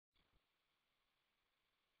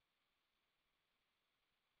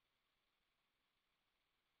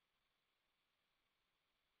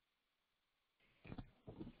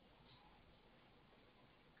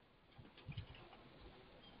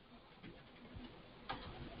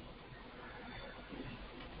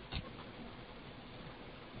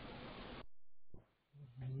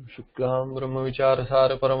शुक्लां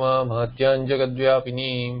ब्रह्मविचारसार परमामाद्यां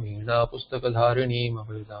जगद्व्यापिनीं वीणापुस्तकधारिणीम्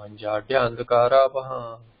अभयदाञ्जाड्यान्धकारापहां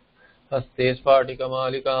हस्ते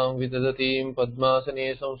स्फाटिकमालिकां विदधतीं पद्मासने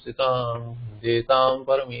संस्थितां देतां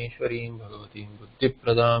परमेश्वरीं भगवतीं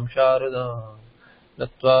बुद्धिप्रदां शारदां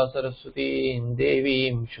नत्वा सरस्वतीं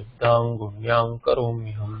देवीं शुद्धां गुण्यां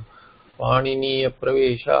करोम्यहं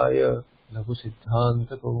पाणिनीयप्रवेशाय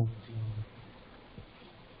लघुसिद्धान्तकौमुदीम्.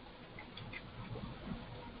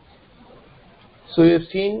 So we have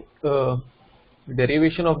seen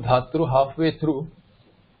derivation of dhatru halfway through.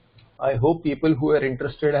 I hope people who are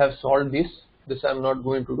interested have solved this. This I am not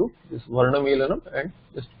going to do. This varna melanam and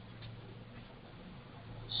this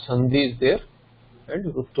sandhi is there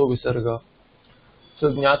and rutto visarga.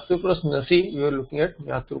 So jnatru plus nasi, we are looking at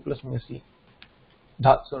jnatru plus nasi.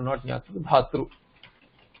 So not jnatru, dhatru.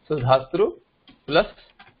 So dhatru plus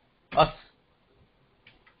as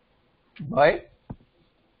by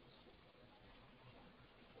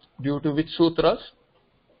due to which sutras?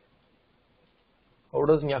 How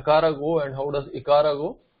does nyakara go and how does ikara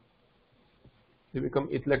go? They become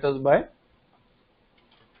it letters by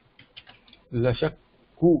lashak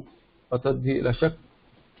ku atadhi lashak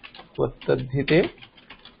vatadhite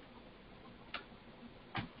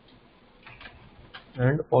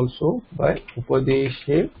and also by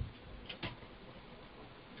upadeshe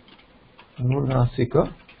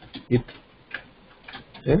anunasika it,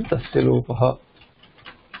 then tasya lopaha.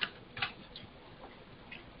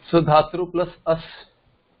 So dhatru plus as.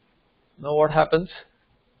 Now what happens?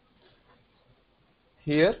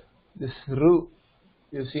 Here this ru,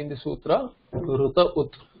 you see in the sutra, ruta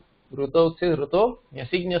ut. Ruta ut says ruto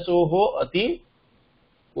nyasignasoho ati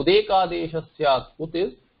udekadesha syat. Ut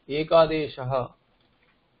is ekadeshaha.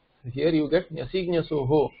 Here you get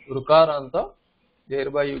nyasignasoho rukaranta.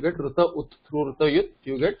 Thereby you get ruta ut. Through ruta yut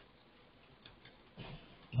you get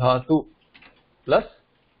dhatu plus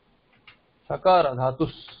sakara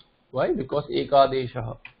dhatus. Why? Because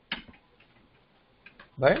ekadeshaha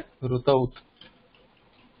by rutaut.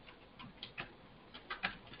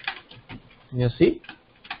 Nyasi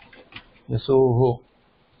nyasoho.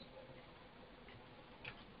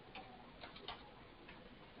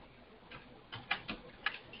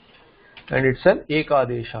 And it's an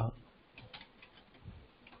ekadesha.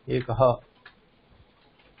 Ekaha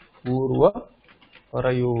purva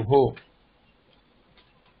parayoho.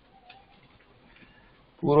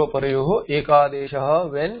 Purva parayoho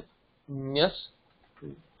ekadeshaha when nyas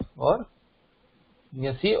or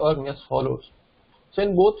nyasi or nyas follows. So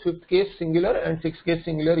in both fifth case singular and sixth case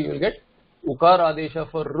singular you will get ukar adesha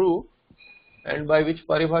for ru, and by which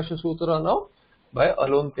paribhasha sutra now? By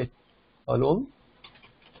alon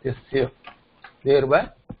tesya. Thereby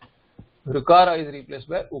rukara is replaced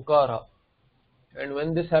by ukara. And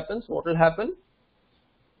when this happens, what will happen?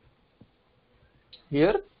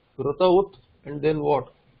 Here ruta ut, and then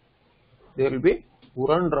what? There will be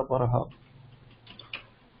uran raparaha.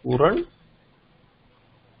 Uran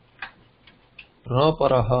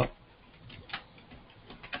raparaha.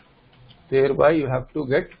 Thereby you have to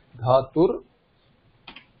get dhatur,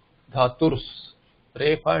 dhaturs,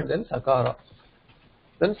 refa and then sakara.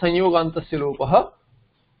 Then sanyogantasya lopaha.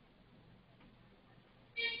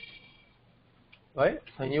 By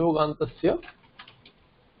sanyogantasya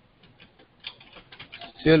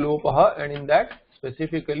lopaha, and in that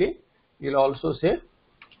specifically you will also say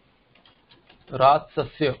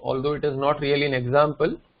ratsasya, although it is not really an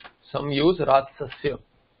example. Some use ratsasya.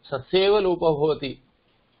 Sasyeva lopa bhavati.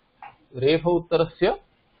 Refottarasya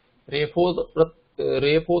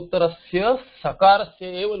sakarasya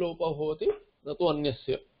eva lopa bhavati natu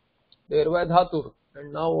anyasya. Thereby dhatur.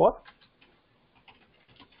 And now what?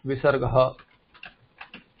 Visargaha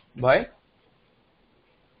by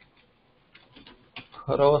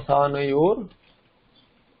kharavasanayor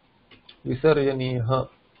visarjaniha.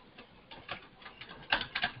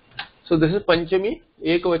 So this is Panchami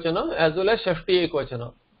Ekvachana as well as Shashti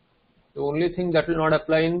Ekvachana. The only thing that will not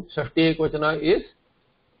apply in Shashti Ekvachana is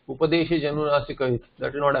Upadeshe Janunasika.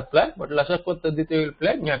 That will not apply, but Lashakvat Tadhite will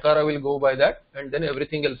apply. Nyakara will go by that, and then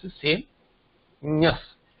everything else is same. Nyas.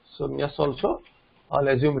 So Nyas also, I'll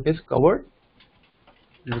assume it is covered.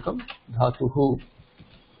 It will become Dhatuhu.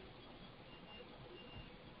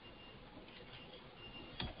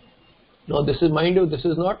 Now this is, mind you, this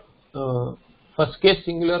is not first case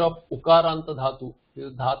singular of ukaranta dhatu. This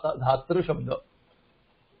is dhatru shabda.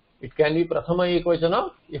 It can be prathama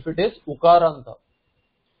ekvachana if it is ukaranta,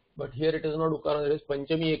 but here it is not ukaranta, it is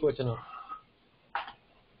panchami ekvachana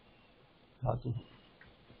dhatu.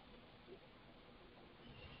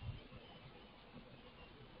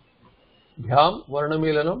 Bhyam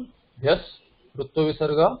varnamilanam, yes, Rutva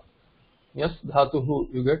Visarga, yes, Dhatuhu,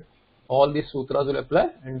 you get all these sutras will apply,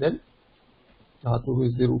 and then Dhatuhu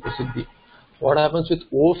is the Rupa Siddhi. What happens with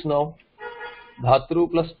Os now? Dhatru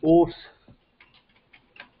plus Os.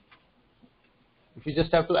 If you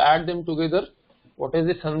just have to add them together, what is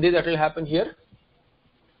the Sandhi that will happen here?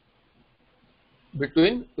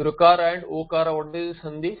 Between Rukara and Okara, what is the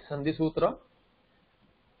Sandhi? Sandhi Sutra?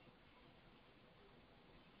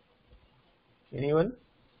 Anyone?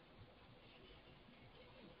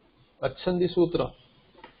 Achsandhi Sutra.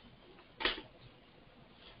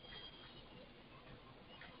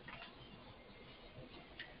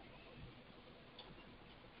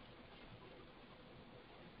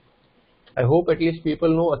 I hope at least people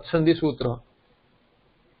know Achsandhi Sutra.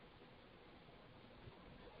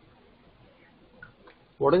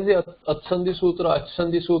 What is the Achsandhi Sutra?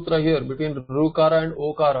 Achsandhi Sutra here between Rukara and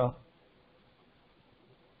Okara.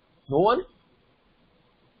 No one?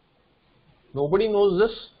 Nobody knows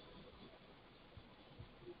this?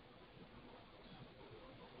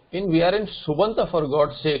 We are in Subanta, for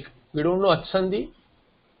God's sake. We don't know Achsandhi.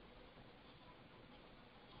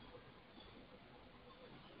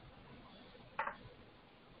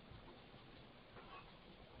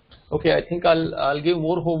 Okay, I think I'll give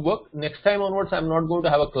more homework. Next time onwards, I'm not going to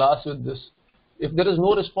have a class with this. If there is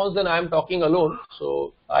no response, then I am talking alone.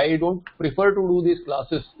 So I don't prefer to do these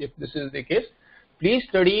classes if this is the case. Please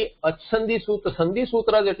study Achsandhi Sutra. Sandhi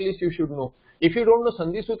Sutras at least you should know. If you don't know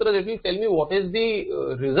Sandhi Sutras, at least tell me what is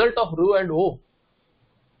the result of Ru and O.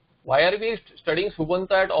 Why are we studying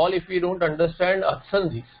Subanta at all if we don't understand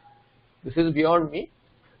Achsandhis? This is beyond me.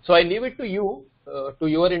 So I leave it to you, to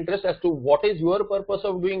your interest as to what is your purpose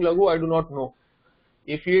of doing Laghu, I do not know.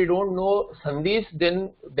 If you don't know Sandhis,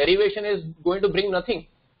 then derivation is going to bring nothing.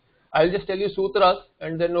 I'll just tell you Sutras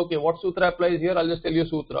and then okay, what Sutra applies here, I'll just tell you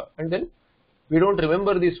Sutra. And then we don't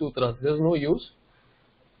remember these Sutras, there's no use.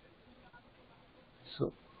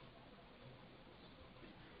 So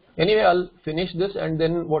anyway, I'll finish this and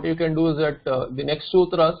then what you can do is that the next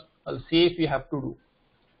Sutras, I'll see if we have to do.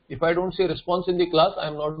 If I don't see a response in the class, I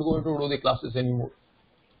am not going to do the classes anymore.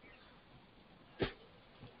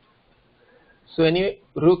 So anyway,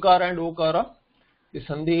 Rukara and Okara, the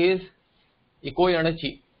Sandhi is Iko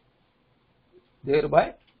Yanachi.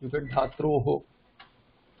 Thereby you get Dhatroho.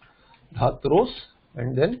 Dhatros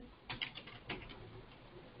and then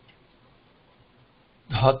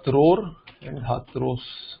Dhatror and Dhatros.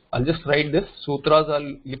 I'll just write this. Sutras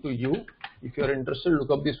I'll give to you. If you are interested,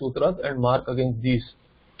 look up the Sutras and mark against these.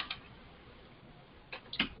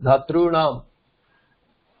 Dhatrunam.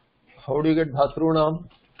 How do you get Dhatrunam?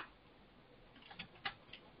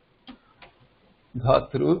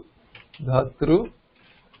 Dhatru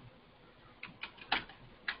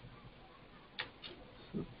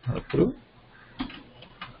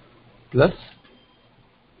plus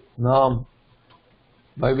Nam.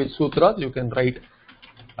 By which sutras you can write.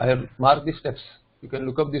 I have marked the steps. You can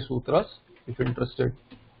look up the sutras if interested.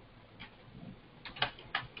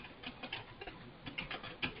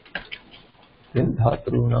 Then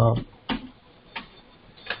Dhatrunam.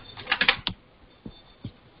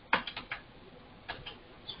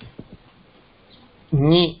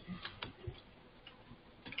 Ni.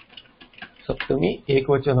 Saptami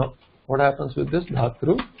Ekvachana. What happens with this?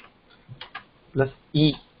 Dhatru plus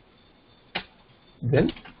E.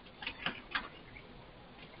 Then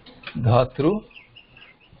Dhatru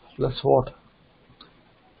plus what?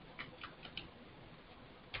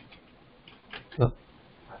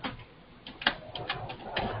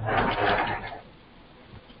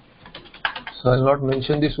 So I will not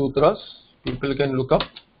mention the sutras. People can look up.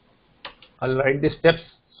 I'll write the steps.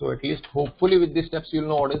 So at least hopefully with the steps you'll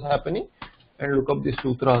know what is happening and look up the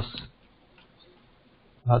sutras.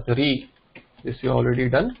 Dhatari. This you already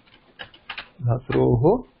done.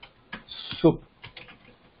 Dhatroho Sup.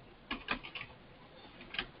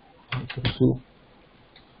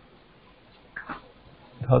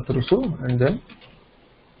 Dhatrusu and then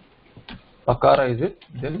Pakara is it.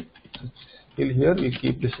 Then till here we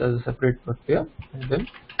keep this as a separate pratyaya and then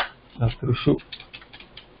Dhatrushu.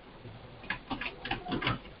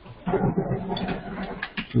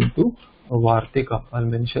 Due to a Vartika, I'll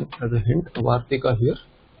mention as a hint a Vartika here.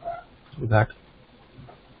 So that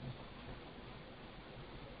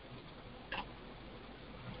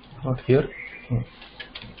not here.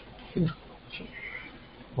 Here.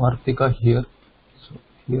 Vartika here. So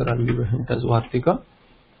here I'll give a hint as Vartika.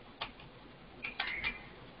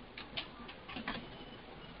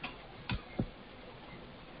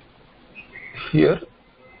 Here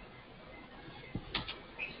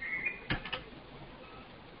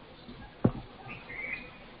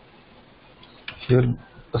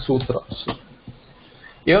a sutra. So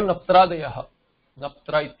Evam naptradayah,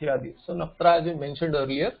 naptra ityadi. So naptra has been mentioned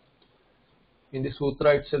earlier in the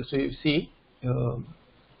sutra itself. So you see the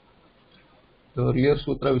earlier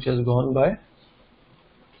sutra which has gone by.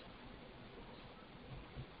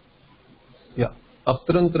 Yeah,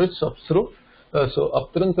 aptrantrit sapsru. So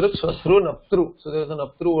aptrantrit swasru naptru. So there is an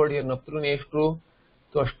aptru word here. Naptru, neshtru,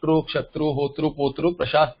 twashtru, kshatru, hotru, potru,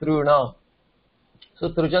 prashastruna. So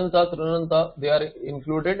trujanta, trunanta, they are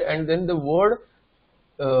included, and then the word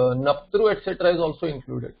naptru etc. is also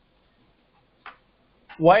included.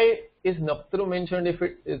 Why is naptru mentioned if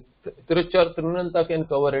it is truchar, trunanta can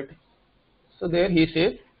cover it? So there he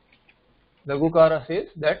says, Lagukara says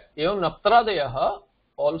that evam naptradayah,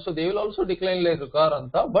 also they will also decline like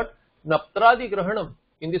Rukaranta, but naptradi grahanam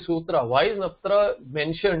in the sutra. Why is naptra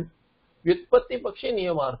mentioned? Vyutpatti pakshe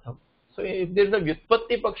niyamartham. So if there is a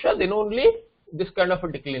vyutpatti paksha, then only this kind of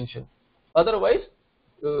a declination. Otherwise,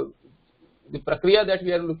 the prakriya that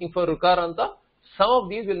we are looking for Rukaranta, some of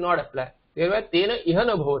these will not apply. Thereby tena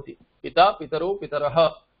ihana bhavati. Pita, pitaro,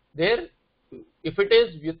 pitaraha. There, if it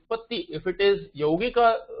is vyutpatti, if it is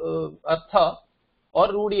yogika artha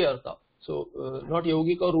or rudi artha, so not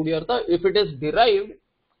yogika or rudi artha, if it is derived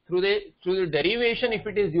through the derivation, if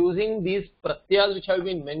it is using these pratyas which have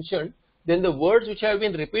been mentioned, then the words which have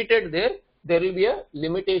been repeated there will be a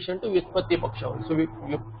limitation to vyutpatti paksha. So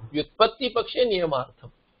vyutpatti pakshe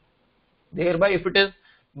niyamartham. Thereby, if it is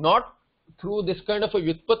not through this kind of a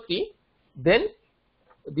vyutpatti, then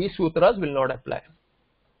these sutras will not apply.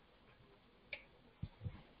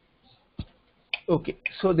 Okay,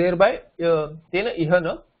 so thereby tena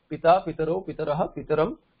ihana pita, pitaro, pitaraha,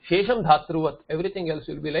 pitaram, shesham dhatruvat. Everything else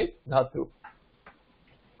will be like dhatru.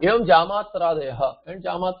 Evam jamatradayah, and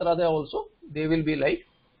jamatradaya also they will be like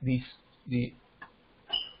these, the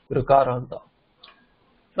Rukaranta.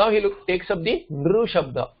 Now he takes up the Nru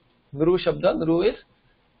Shabda. Nru Shabda, Nru is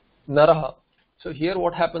Naraha. So here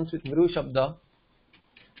what happens with Nru Shabda?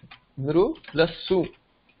 Nru plus Su.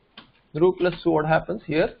 Nru plus Su, what happens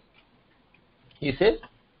here? He says,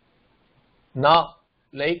 Na,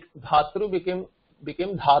 like Dhatru became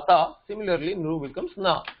Dhata, similarly Nru becomes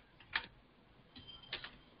Na.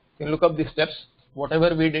 You can look up the steps.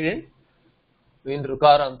 Whatever we did in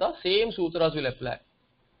Rukaranta, same sutras will apply.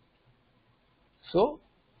 So,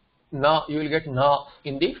 Na, you will get Na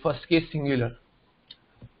in the first case singular.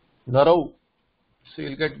 Narau. So, you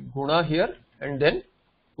will get Guna here and then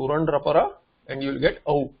Purandrapara and you will get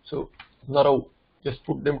Au. So, Narau. Just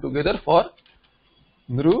put them together for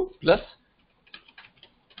Nru plus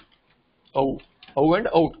Au. Au and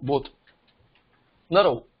Out, both.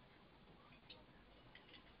 Narau.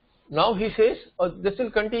 Now he says this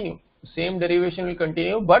will continue. Same derivation will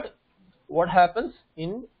continue, but what happens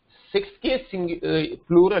in sixth case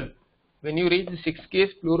plural? When you reach the sixth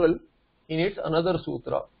case plural, he needs another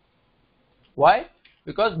sutra. Why?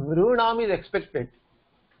 Because Nrunam is expected.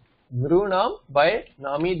 Nrunam by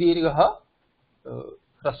Nami Dirgha,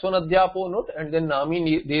 Hrasvanadhyapo nut and then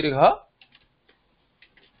Nami Dirgha.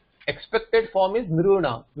 Expected form is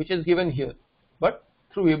Nrunam, which is given here. But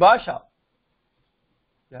through Vibhasha,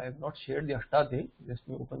 I have not shared the Ashtadhyayi. Let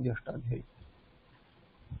me open the Ashtadhyayi.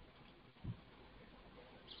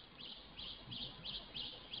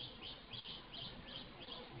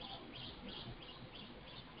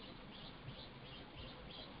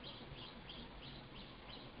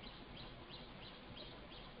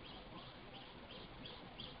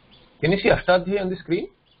 Can you see Ashtadhyayi on the screen?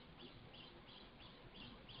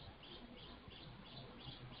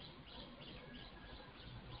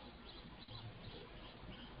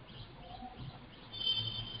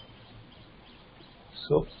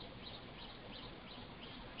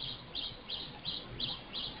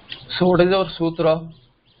 So what is our sutra?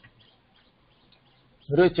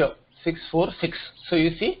 Richa 646. So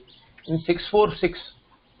you see in 646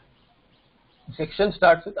 section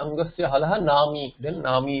starts with Angasya Halaha Nami. Then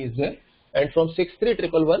Nami is there, and from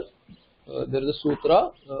 63111 there is a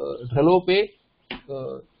sutra Dhralope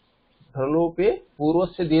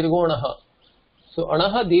Purvasya Dirghonaha. So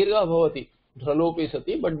Anaha Dirgha Bhavati Dhralope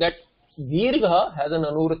Sati, but that Dirgha has an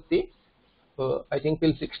Anuvritti. I think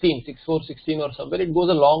till 16, 6416 or somewhere, it goes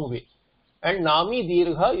a long way. And Nami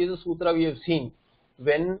Dirgha is a sutra we have seen.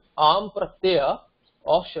 When Am Pratyaya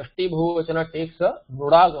of Shashti Bhuvachana takes a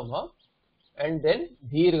Nudagama and then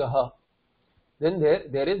Dirgha, then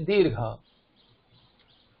there is Dirgha.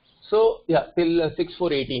 So, yeah, till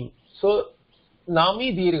 6418. So,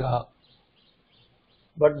 Nami Dirgha.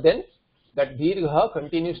 But then that Dirgha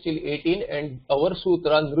continues till 18 and our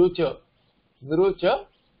sutra Nrucha. Nrucha,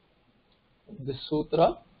 this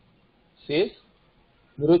sutra says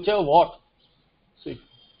Nrucha what? So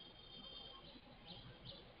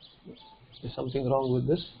There's something wrong with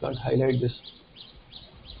this. Can't highlight this.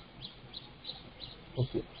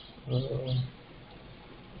 Okay.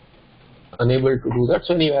 Unable to do that.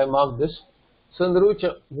 So anyway, I marked this. So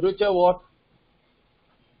Nrucha. Nrucha what?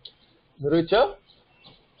 Nrucha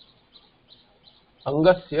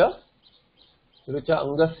Angasya. Nrucha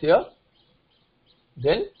Angasya.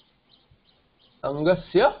 Then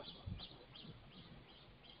Angasya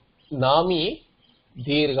Nami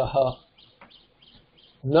Dirgaha.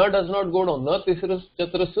 Na does not go down. Na tisru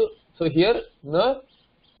chatrasu. So here na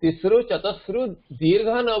tisru chatasru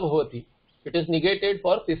dirgha na bhavati. It is negated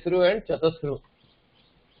for tisru and chatasru.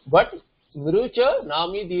 But nrucha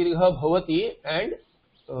nami dirgha bhavati and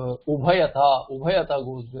ubhayata. Ubhayata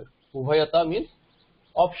goes there. Ubhayata means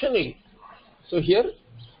optionally. So here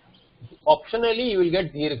optionally you will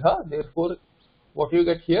get dirgha. Therefore what you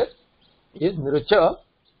get here is nrucha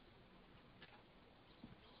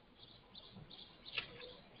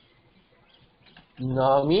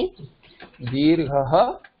nami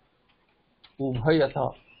dirgha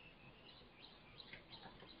ubhayata.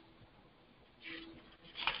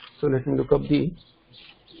 So let me look up the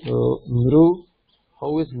Nru.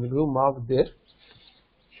 How is Nru marked there?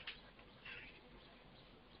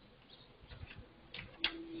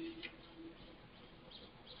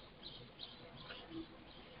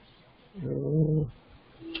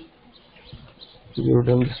 You have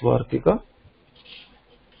done this Vartika.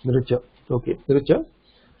 Nrucha. Okay, Nrucha.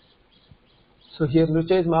 So here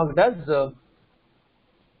Nrucha is marked as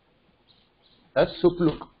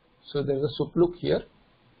supluk. So there is a supluk here.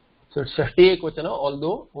 So it's Shashti Ekvachana,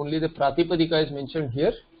 although only the Pratipadika is mentioned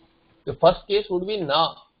here. The first case would be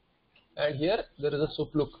Na, and here there is a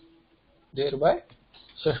supluk. Thereby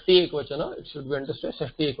Shashti Ekvachana, it should be understood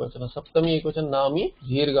Shashti Ekvachana. Saptami Ekvachana Nami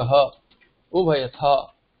Jirgaha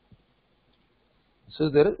Ubhayatha. So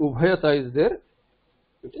there is Ubhayata is there.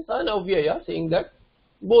 It is an avyaya saying that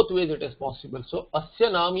both ways it is possible. So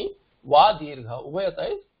Asya Nami Va Dirgha.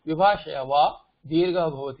 Ubhayata is Vibhashaya Va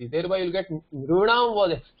Dirgha Bhavati. Thereby you will get Nrunam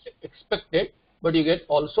was expected, but you get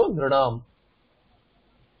also Nrunam.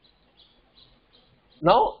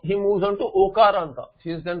 Now he moves on to Okaranta. He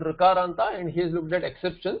is then Rikaranta, and he has looked at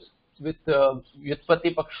exceptions with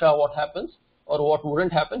Vyutpatti Paksha, what happens or what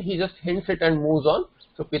wouldn't happen. He just hints it and moves on.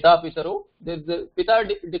 So Pita Pitaro, the Pita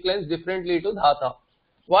declines differently to Dhata.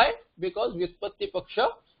 Why? Because Vyutpatti Paksha,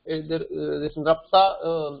 this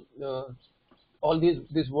Rapta, all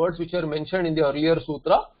these words which are mentioned in the earlier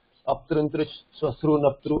sutra, Aptruntrish, Swasru,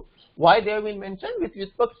 Naptru, why they have been mentioned? With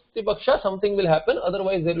Vyutpatti Paksha something will happen,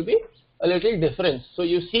 otherwise there will be a little difference. So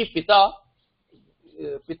you see Pita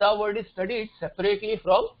word is studied separately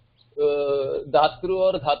from Dhatru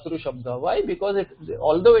or Dhatru Shabda. Why? Because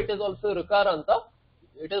although it is also Rikaranta,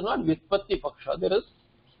 it is not Vyutpatti Paksha. There is,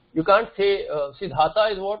 you can't say, see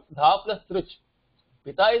Dhata is what? Dha plus Trich.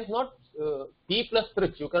 Pita is not P plus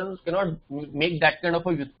Trich. You cannot make that kind of a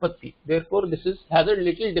Vyutpatti. Therefore, this has a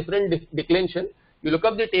little different declension. You look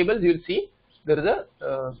up the tables, you will see there is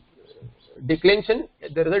a declension,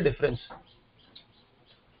 there is a difference.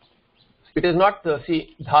 It is not,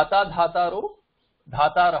 see, Dhata, Dhataro,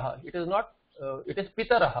 Dhataraha. It is not, it is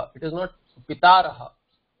Pitaraha. It is not Pitaraha.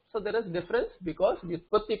 So there is difference because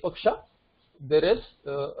Vyutpatti Paksha, there is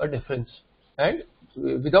a difference, and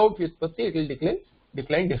without Vyutpatti it will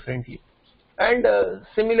decline differently. And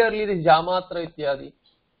similarly this Jamatra Ityadi,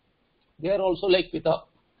 they are also like Pita.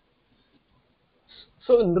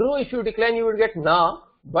 So Nru, if you decline, you will get Na,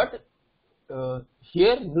 but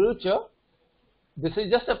here Nrucha, this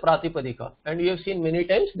is just a Pratipadika, and we have seen many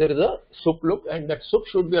times there is a Sup look, and that Sup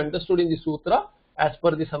should be understood in the Sutra as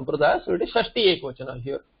per the Sampradaya. So it is Shashti Ekvachana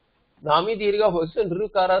here. Nami Dirgha Bhavati,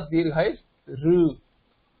 Nrukaras Dirgha is Ru.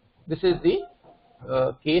 This is the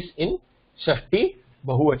case in Shashti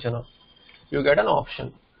Bahuvachana. You get an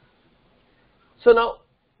option. So now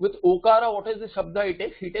with Okara, what is the Shabda he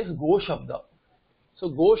takes? He takes Go Shabda. So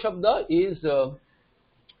Go Shabda is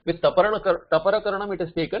with Taparakaranam it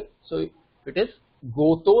is taken. So it is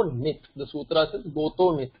Goto Nit. The sutra says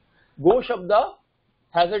Goto Nit. Go Shabda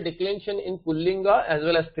has a declension in Pullinga as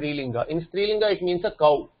well as Strilinga. In Strilinga it means a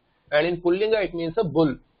cow, and in Pullinga it means a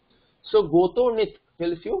bull. So Goto Nit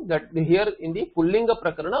tells you that here in the Pullinga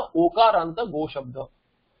Prakarana, Okaranta Go Shabda.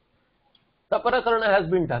 Taparakarana has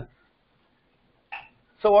been done.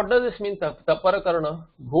 So what does this mean? Taparakarana,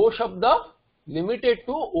 Go Shabda limited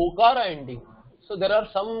to Okara ending. So there are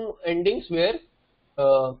some endings where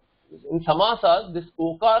in Samasas this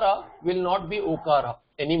Okara will not be Okara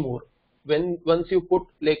anymore. Once you put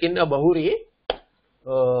like in a Bahuri,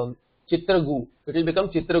 Chitragu, it will become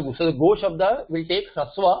Chitragu. So the Go Shabda will take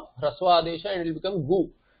Hraswa Adesha, and it will become Gu.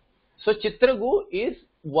 So Chitragu is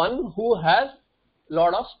one who has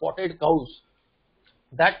lot of spotted cows.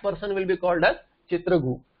 That person will be called as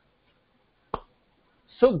Chitragu.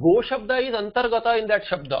 So Go Shabda is Antargata in that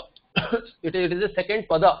Shabda. It is a second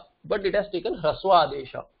pada, but it has taken Hraswa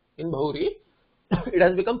Adesha. In Bahuri, it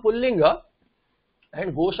has become Pullinga,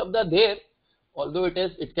 and Go Shabda there, although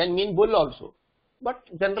it can mean bull also. But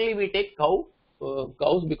generally we take cows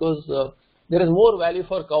because there is more value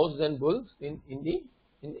for cows than bulls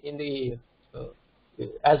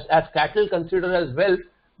as cattle considered as wealth.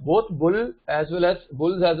 Both bulls as well as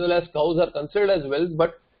cows are considered as wealth,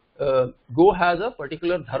 but Go has a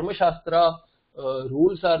particular Dharma Shastra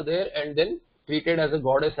rules are there, and then treated as a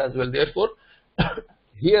goddess as well. Therefore,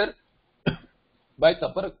 here by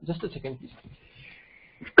Tapara, just a second please.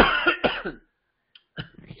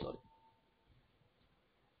 Sorry.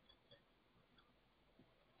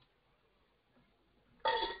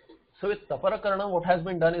 So with Taparakarana, what has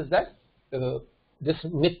been done is that this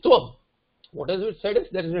Nitvam, what has been said is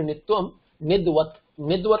there is a Nitvam, Nidvat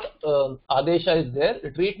Adesha is there.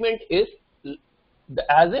 The treatment is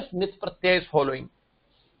as if Nit Pratyaya is following,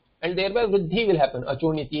 and thereby Vriddhi will happen,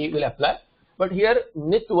 Achoniti will apply. But here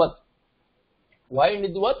Nitvat, why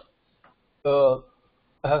Nidvat?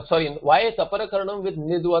 Why Taparakaranam with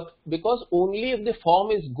Nidvat? Because only if the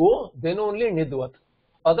form is Go, then only Nidvat.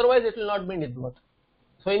 Otherwise it will not be Nidvat.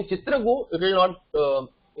 So in Chitragu, it will not,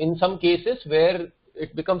 in some cases where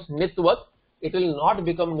it becomes Nitvat, it will not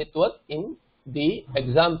become Nitvat in the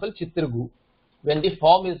example Chitragu, when the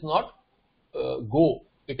form is not Go,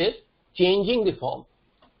 it is changing the form.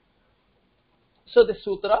 So this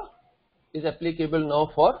sutra is applicable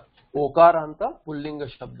now for Okaranta Pullinga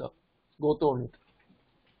Shabda, Gotonit.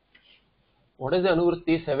 What is the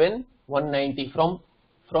Anuvritti 7-190?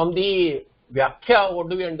 From the Vyakhya, what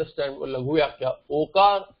do we understand? Laghu Vyakhya.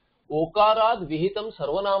 Okarad Vihitam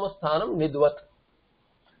Sarvanama Sthanam Nidvat.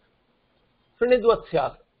 So Nidvat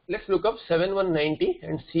Syat. Let's look up 7-190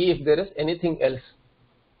 and see if there is anything else.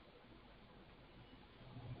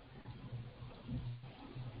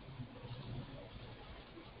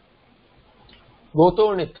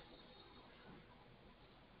 Gotonit.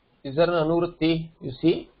 Is there an Anuvritti? You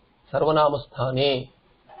see, Sarvanama Sthane.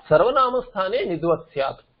 Sarvanama Sthane Nidvat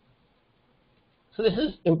Syat. So this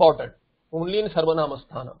is important. Only in Sarvanama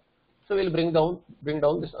Sthana. So we will bring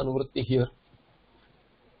down this Anuvritti here.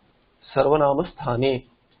 Sarvanama Sthane.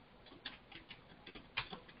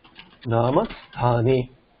 Nama Sthane.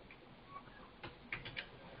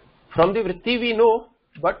 From the Vritti we know,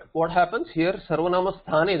 but what happens here? Sarvanama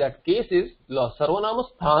Sthane, that case is lost. Sarvanama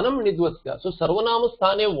Sthanam Nidvatsya. So Sarvanama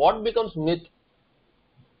Sthane, what becomes Nit?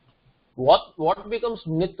 What becomes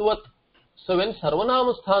Nitvat? So when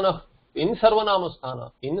Sarvanama Sthana, in Sarvanama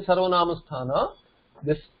Sthana,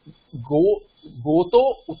 this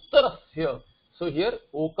Goto Uttarasya. So here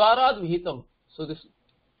Okarad Vihitam. So this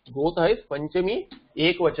Gota is Panchami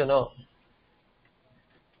Ekvachana.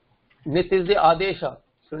 Nit is the Adesha.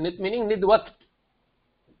 So Nit meaning Nidvat.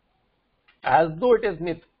 As though it is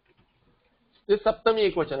Nit. This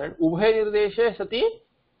Saptami Ekvachana. And Ubhay Nirdeshe Sati,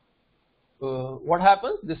 what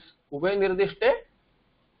happens? This Ubhay Nirdeshte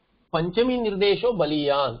Panchami Nirdesho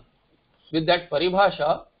Baliyan. With that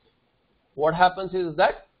Paribhasha, what happens is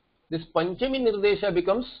that this Panchami Nirdesha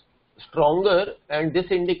becomes stronger, and this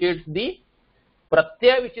indicates the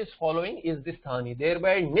Pratyaya which is following is the Sthani.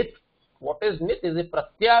 Thereby Nit, what is Nit is a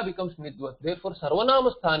Pratyaya becomes Nidvat. Therefore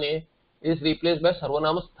Sarvanama Sthane is replaced by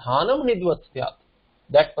Sarvanama Sthanam Nidvat Syat.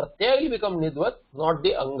 That Pratyaya will become Nidvat, not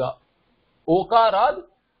the Anga. Okarad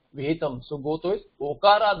Vihitam. So Goto is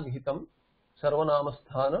Okarad Vihitam, Sarvanama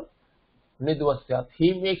Sthana Nidvat Syat.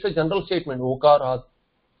 He makes a general statement, Okarad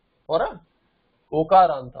or a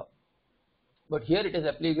Okaranta. But here it is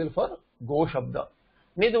applicable for Go Shabda.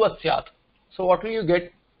 Nidvat Syat. So what will you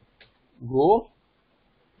get? Go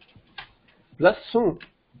plus Su.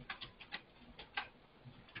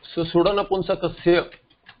 So Sudana Punsakasya.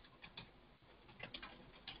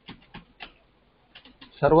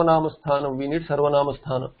 Sarvanama Sthanam. We need Sarvanama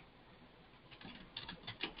Sthana.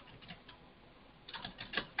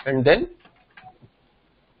 And then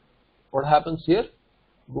what happens here?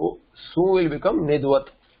 Go Su will become Nidvat.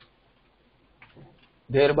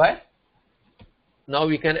 Thereby, now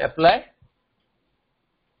we can apply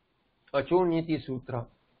Achonyati Sutra.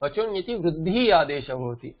 Achonyati Vriddhi Adesha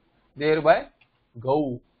Bhavati. Thereby,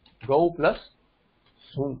 Gau plus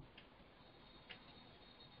Su.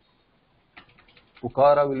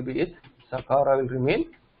 Ukara will be it, Sakara will remain.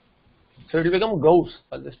 So it will become Gaus.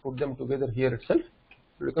 I'll just put them together here itself.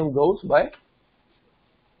 It will become Gaus by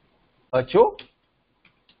Acho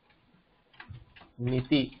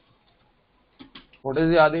Niti. What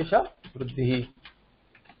is the Adesha? Vriddhi.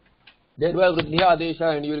 Thereby Vruddhi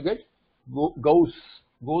Adesha, and you will get Gaus.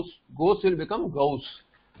 Gaus will become Gaus.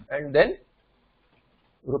 And then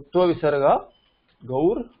Rutva Visarga,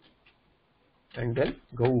 Gaur, and then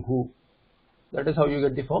Gauhu. That is how you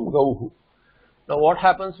get the form Gauhu. Now what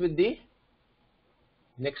happens with the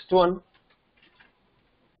next one?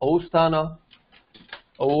 Austhana,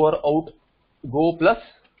 over out, go plus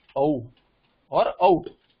au or out.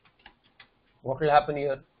 What will happen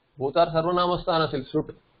here? Both are Sarvanamasthana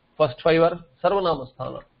silsut. First 5 are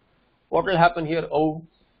Sarvanamasthana. What will happen here? Au.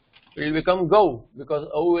 It will become Gau, because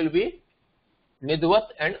au will be Nidvat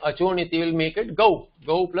and Achoniti will make it Gau.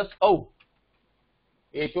 Gau plus au.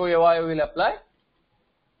 Echo Yavaya will apply.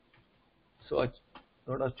 So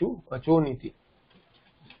not Achu, Achoniti.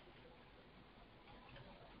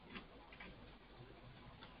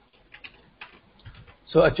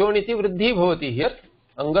 So Achoniti Vruddhi Bhavati here.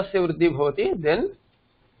 Angasya Vruddhi Bhavati. Then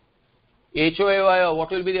Echo Yavaya,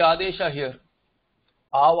 what will be the Adesha here?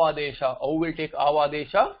 Avadesha. Au will take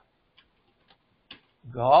Avadesha.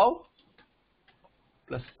 Gav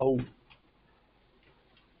plus au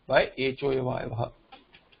by Echo Yavaya.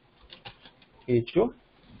 Echo,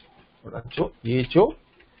 Echo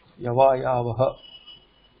Yavayavaha.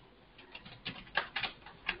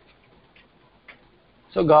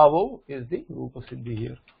 So Gavo is the Rupa Siddhi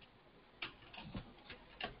here.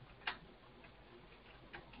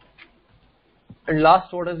 And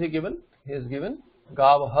last, what has he given? He has given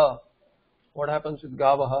Gavaha. What happens with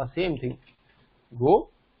Gavaha? Same thing. Go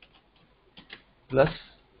plus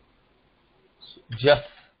Jas.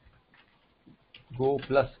 Go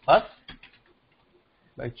plus As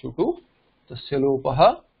by Chutu.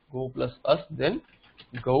 Tasyalupaha. Go plus As. Then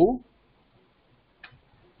Go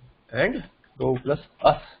and Go plus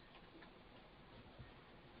As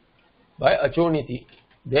by Achoniti.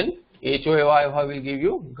 Then Echo Evayava will give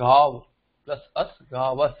you Gav plus As,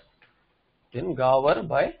 Gavas. Then Gavar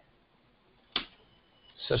by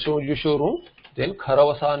Sashojushorum. Then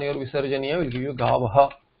Kharavasani or Visarjaniya will give you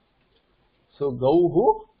Gavaha. So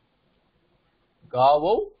Gauhu,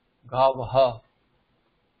 Gavau, Gavaha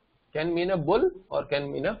can mean a bull or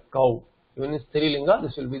can mean a cow. Even in Strilinga,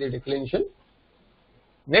 this will be the declension.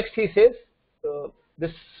 Next he says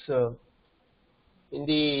in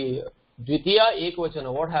the Dvitiya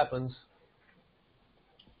Ekvachana, what happens?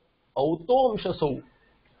 Auto amshasau.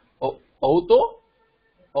 Auto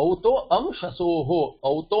amshasoho.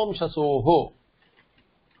 Auto amshasoho.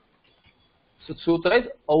 So sutra is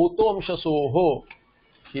auto amshasoho.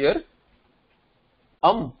 Here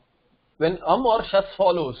when or shas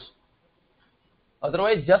follows.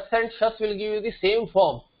 Otherwise jas and shas will give you the same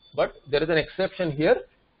form, but there is an exception here.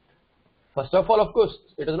 First of all, of course,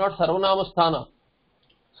 it is not Sarvanamasthana.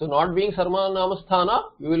 So not being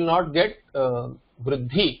Sarvanamasthana, you will not get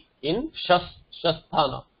Vruddhi in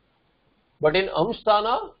Shasthana. But in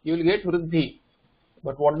Amsthana, you will get Vruddhi.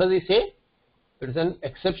 But what does he say? It is an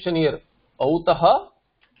exception here. Autaha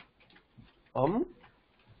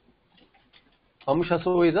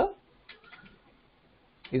Amshaso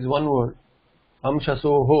is one word.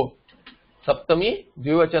 Amshasoho. Saptami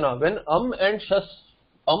Dvivachana. When and shas,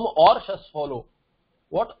 or shas follow,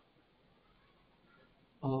 what?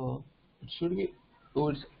 It should be,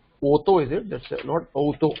 it's Oto, is it? That's not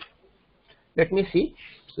Oto. Let me see.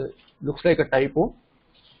 So, looks like a typo.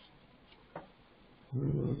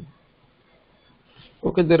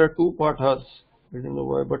 Okay, there are 2 pathas. I don't know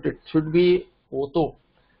why, but it should be Oto.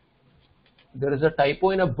 There is a typo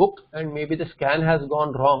in a book and maybe the scan has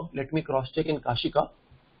gone wrong. Let me cross check in Kashika.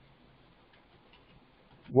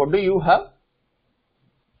 What do you have?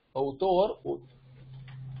 Auto or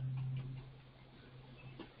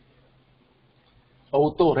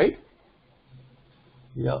Auto, right?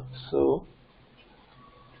 Yeah, so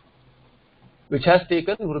which has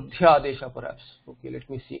taken Vruddhya Adesha perhaps. Okay, let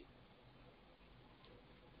me see.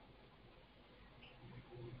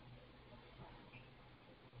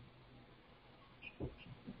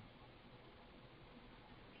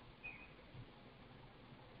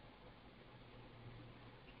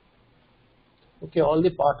 Okay, all the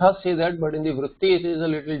pathas say that, but in the Vritti it is a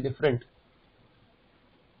little different.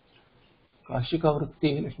 Kashika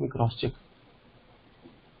Vritti, let me cross check.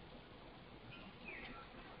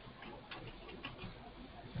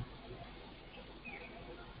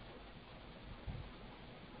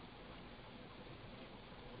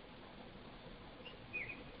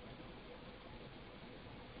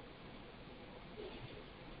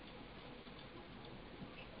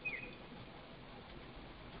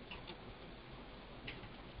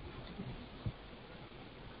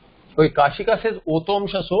 Okay, Kashika says Oto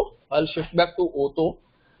Amshaso. I'll shift back to Oto.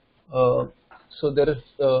 So there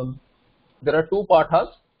are 2 pathas.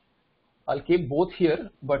 I'll keep both here,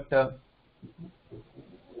 but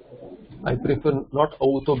I prefer not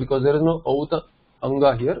auto because there is no auta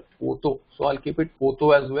anga here, auto. So I'll keep it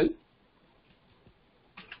auto as well.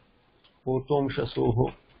 Autom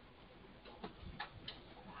shasoho.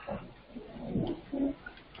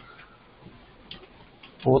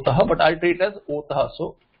 Otaha, but I'll treat it as otaha.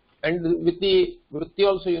 So, and with the vritti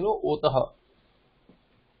also, you know, otaha.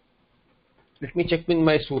 Let me check in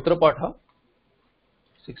my sutra patha.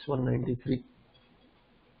 6193.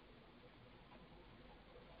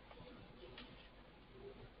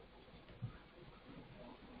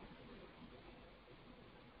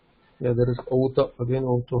 Yeah, there is auta, again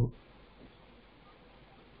auto.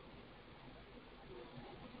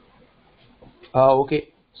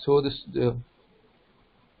 Okay. So this,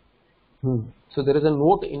 so there is a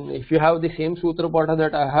note in, if you have the same sutra patha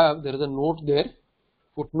that I have, there is a note there,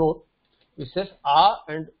 footnote, which says a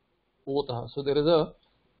and otaha. So there is a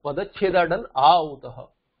padachheda done a otaha.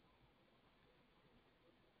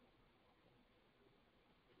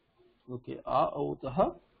 Okay, a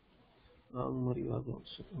otaha.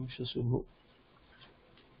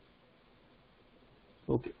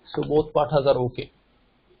 Okay, so both pathas are okay.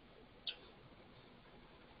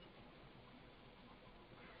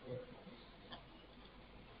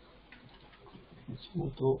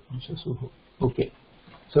 Okay,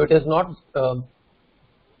 so it is not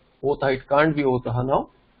ota, it can't be otaha now.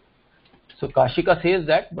 So Kashika says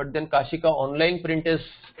that, but then Kashika online print is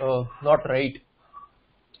not right.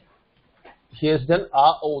 He has done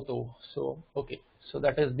a auto. So okay, so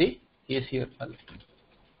that is the case here. I'll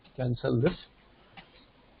cancel this.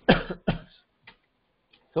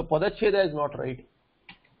 So padachheda is not right.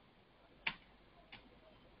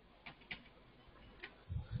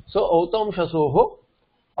 So autam shasoho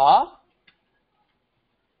a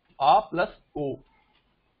plus o.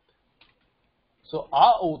 So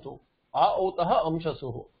a autaha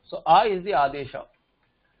amshasoho. So a is the adesha.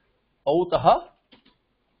 Autaha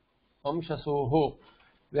amshasoho.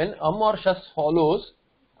 When or shas follows,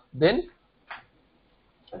 then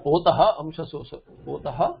otaha amshasoho.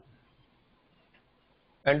 Otaha,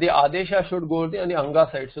 and the adesha should go on the anga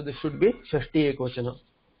side. So this should be shashti ekvachana.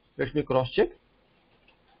 Let me cross check.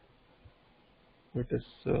 It is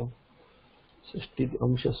shashti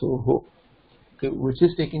amshasoho. Okay, which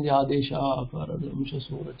is taking the adesha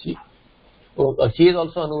amshasoho achi. Oh, achi is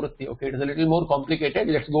also anuvritti. Okay, it is a little more complicated.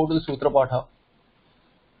 Let's go to the sutra patha.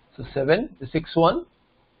 So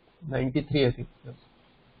 6193, I think. Yes.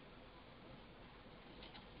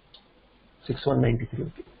 6193.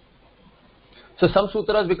 Okay. So some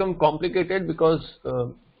sutras become complicated because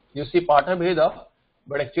you see patha bheda,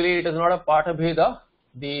 but actually it is not a patha bheda.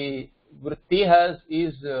 The vritti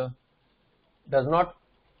does not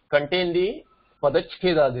contain the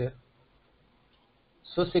padachheda there.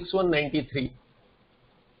 So 6193.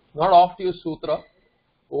 Not oft used sutra.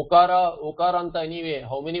 Okaranta anyway.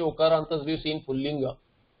 How many okarantas we see in Pullinga?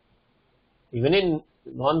 Even in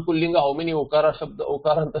non-Pullinga, how many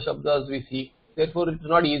okaranta shabdas we see? Therefore, it is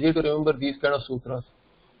not easy to remember these kind of sutras,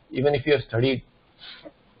 even if you have studied,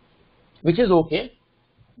 which is okay.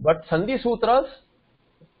 But Sandhi sutras,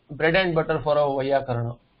 bread and butter for a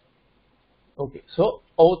Vyakarana. Okay, so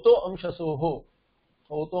auto amshasoho.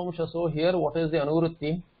 Auto amshaso, here what is the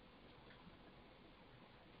anuvritti?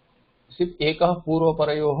 Sip ekah purva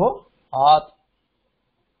parayoho at.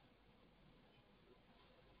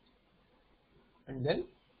 And then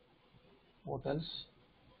what else?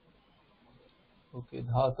 Okay,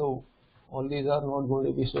 dhatu. All these are not going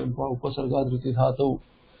to be so important. Upasarga dhriti dhatu.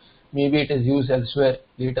 Maybe it is used elsewhere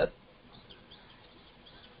later.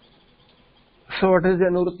 So what is the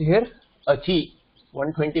anuvritti here? Achi.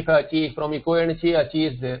 125 achi. From Iko and achi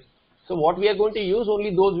is there. So what we are going to use, only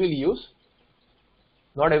those will use.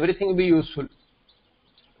 Not everything will be useful.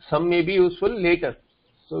 Some may be useful later.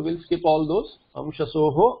 So we'll skip all those.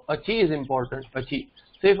 Amshasoho, achi is important. Achi.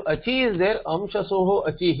 So if achi is there, amshasoho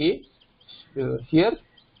achi hi. Here,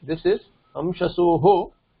 this is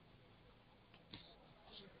amshasoho.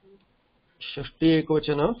 Shashti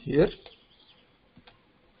ekvachana here.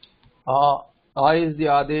 A is the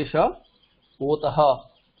adesha. Otaha.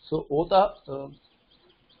 So ota,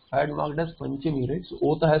 I had marked as panchami, right? So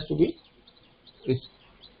ota has to be, it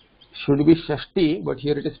should be shashti, but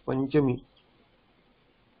here it is panchami.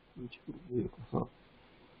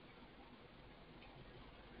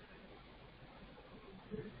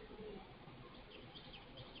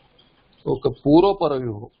 Okay, puro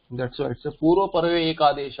parayoho. That's why it's a puro parayo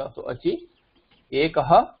ekadesha. So achi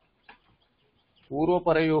ekaha puro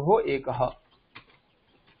parayoho ekaha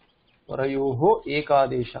parayoho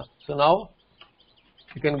ekadesha. So now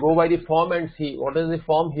You can go by the form and see what is the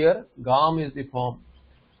form here. Gam is the form.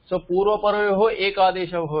 So Purvaparyoho ek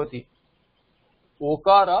adesha bhavati.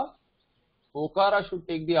 Okara should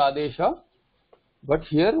take the adesha, but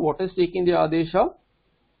here what is taking the adesha?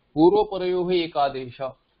 Purvaparyoho ek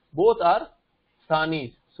adesha. Both are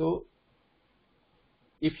sthanis. So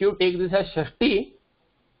if you take this as Shashti,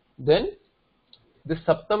 then the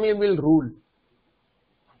Saptami will rule.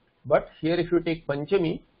 But here if you take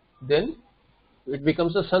Panchami, then it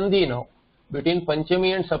becomes a Sandhi now. Between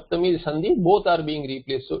Panchami and Saptami, the Sandhi, both are being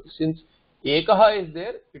replaced. So since Ekaha is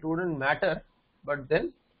there, it wouldn't matter. But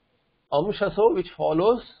then Amshaso, which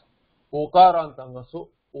follows Okarantanga. So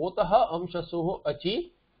Otaha Amshasoho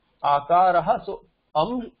Achi Akaraha. So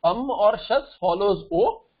or Shas follows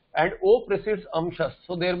O and O precedes Amshas.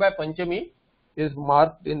 So thereby Panchami is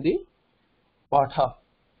marked in the Patha.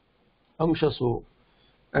 Amshaso.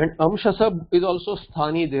 And Amshasa is also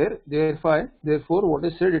Sthani there. Therefore, what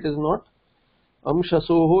is said, it is not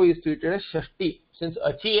Amshasoho is treated as Shashti. Since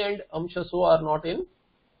Achi and Amshaso are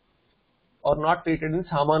not treated in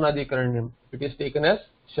Samanadikaranyam. It is taken as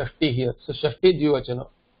Shashti here. So Shashti Dvivachana.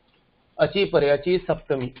 Achi Pare, Achi is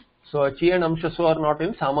Saptami. So Achi and Amshaso are not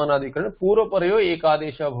in Samanadikaranyam. Purvaparyo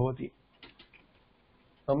Ekadesha Bhavati.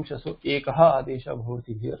 Amshaso Ekaha Adesha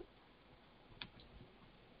Bhavati here.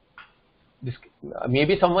 This,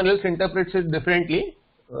 maybe someone else interprets it differently.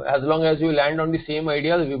 As long as you land on the same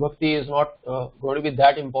idea, the Vibhakti is not going to be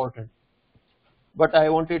that important. But I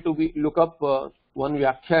wanted to look up one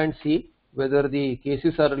Vyakhya and see whether the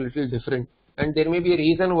cases are a little different. And there may be a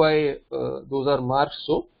reason why those are marked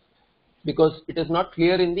so. Because it is not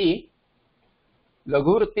clear in the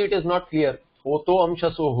Laghu Vritti, it is not clear. Oto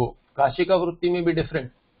Amshasoho. Kashika Vritti may be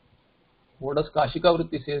different. What does Kashika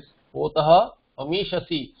Vritti says? Otaha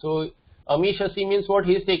Amishasi. So Amishasi means what?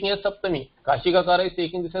 He is taking as Saptami. Kashikakara is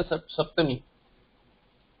taking this as Saptami.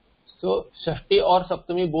 So Shashti or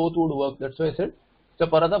Saptami both would work. That's why I said. So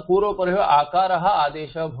Parata Purvaparyoho Akaraha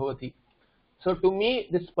Adesha Bhavati. So to me,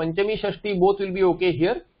 this Panchami Shashti both will be okay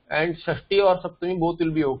here, and Shashti or Saptami both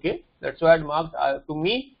will be okay. That's why I had marked. To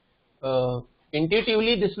me,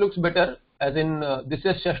 intuitively this looks better, as in this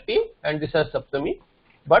is Shashti and this is Saptami.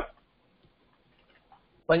 But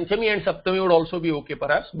Panchami and Saptami would also be okay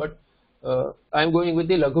perhaps. But I am going with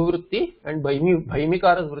the Laghu Vritti and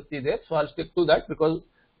Bhaimikara's Vritti there. So I'll stick to that because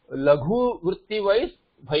Laghu Vritti wise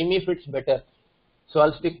Bhaimi fits better. So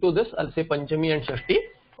I'll stick to this. I'll say Panchami and Shashti.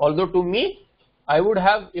 Although to me, I would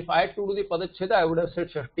have, if I had to do the Padacheda, I would have said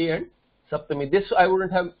Shashti and Saptami. This I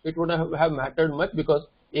wouldn't have, it wouldn't have mattered much because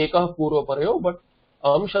Ekah Purvaparyo, but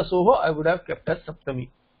Amshasoho I would have kept as Saptami.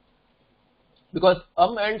 Because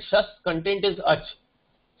and Shas content is Ach.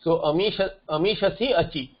 So Amishasi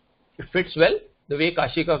Achi. It fits well the way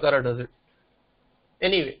Kashikakara does it.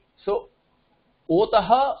 Anyway, so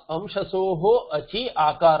Otaha Amshasoho Achi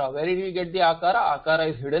Akara. Where did we get the Akara?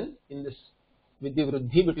 Akara is hidden in this with the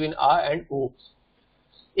Vriddhi between A and O.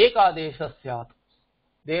 Ekadesha Syat.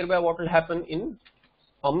 Thereby what will happen in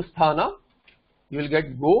Amsthana? You will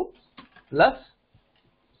get Go plus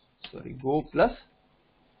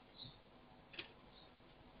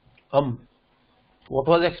What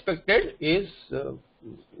was expected is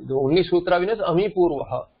the only sutra is Ami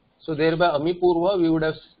Purvaha. So thereby Ami Purva we would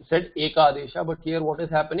have said Ekadesha, but here what is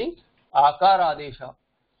happening? Akara Adesha.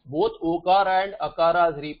 Both Okara and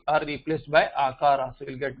Akara are replaced by Akara. So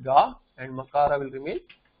you will get Ga and Makara will remain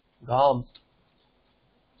Gam.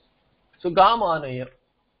 So Gam Anaya.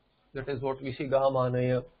 That is what we see, Gam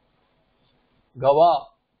Anaya. Gava.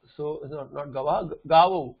 So not Gava,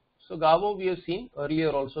 Gavo. So Gavo we have seen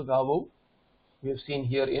earlier also, Gavo we have seen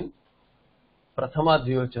here in Prathama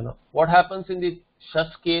Dvivachana. What happens in the Shas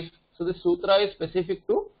case? So this sutra is specific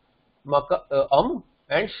to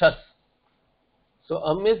and Shas. So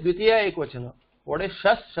is Dvitiya Ekvachana. What is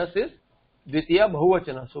Shas? Shas is Dvitiya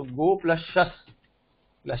Bahuvachana. So Go plus Shas.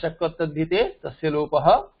 Lashakvatadhite tasya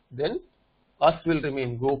lopaha. Then As will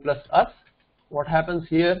remain. Go plus As. What happens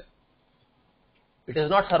here? It is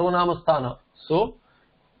not Sarvanamasthana. So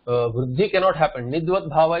Vriddhi cannot happen. Nidvat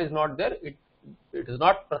Bhava is not there. It is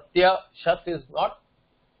not Pratyaya. Shas is not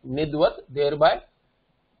Nidvat. Thereby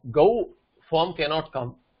Gau form cannot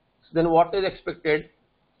come. So then what is expected?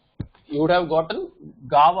 You would have gotten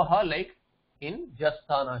Gavaha like in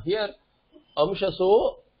Jasthana. Here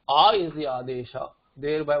Amshaso A is the Adesha.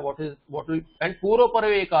 Thereby what will, and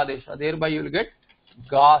Purvaparyo Ekadesha. Thereby you will get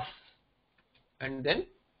Gas. And then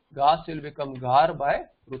Gas will become Gar by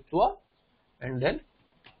Rutva. And then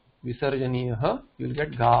Visarjaniyaha, you will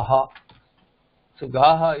get Gaha. So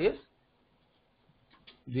Gaha is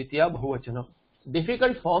Dvitiya Bahuvachana.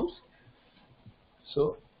 Difficult forms.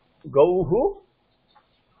 So Gauhu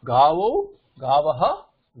Gavo, Gavaha,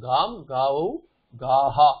 Gam, Gavo,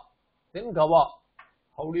 Gaha. Then Gava.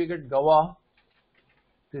 How do you get Gava?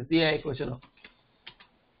 Tritiya ekvachana.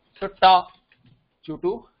 So ta,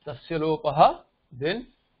 chutu, tasya lopaha. Then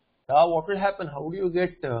ta, what will happen? How do you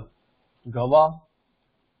get Gava?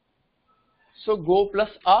 So go plus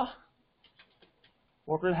a.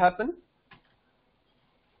 What will happen?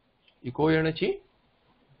 Ikoyanachi.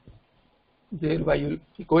 Thereby you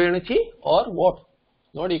ikoyanachi or what?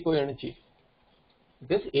 Not ikoyanachi.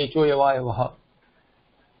 It is echo yavayavaha.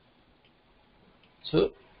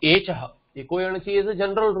 So echaha. Ikoyanachi is a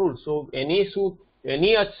general rule. So any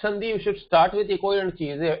achsandhi you should start with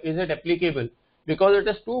ikoyanachi. Is it applicable? Because it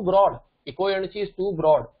is too broad. Ikoyanachi is too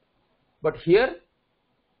broad. But here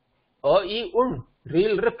a, e, un,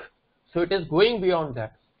 real rik. So it is going beyond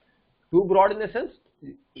that. Too broad in the sense,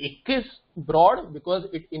 ik is broad because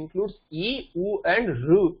it includes e, u and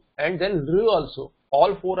ru, and then ru also.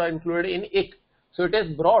 All four are included in ik. So it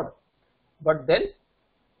is broad. But then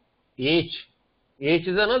h is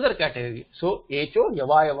another category. So echo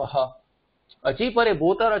yavayavaha. Achipare,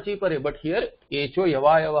 both are achipare, but here echo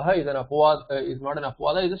yavayavaha is an apavad, is not an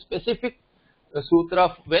apavada, is a specific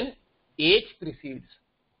sutra when h precedes.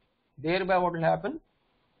 Thereby what will happen?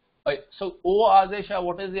 So O adesha,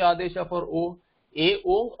 what is the adesha for O? A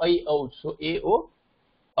O I out. So A O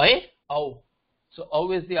I au. So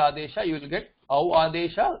au is the adesha. You will get au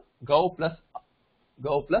adesha gau plus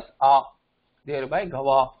a. Thereby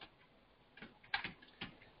gava.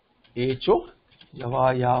 Echo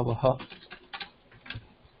yavayavaha.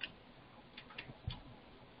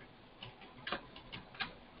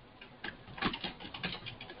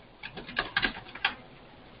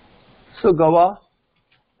 So gava.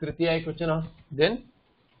 Tritiya ekvachana. Then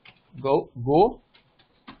go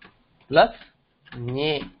plus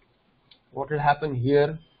nye. What will happen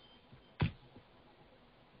here?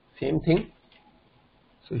 Same thing.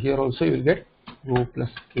 So here also you will get go plus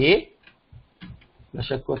a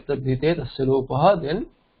lashakvastadhite tasya lopaha. Then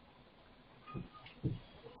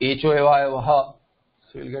echo evayavaha.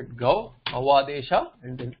 So you will get gav avadesha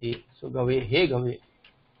and then a. So gave he gave.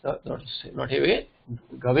 So not he gave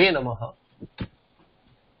namaha.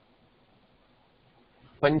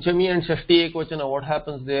 Panchami and Shashti ekvachana, what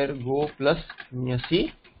happens there? Go plus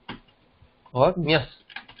nyasi or nyas.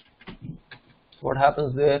 What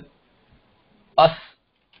happens there? As.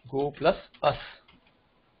 Go plus as.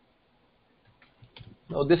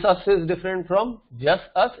 Now this as is different from just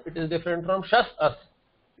as, it is different from shas as.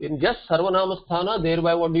 In just sarvanama sthana,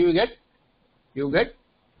 thereby what do you get? You get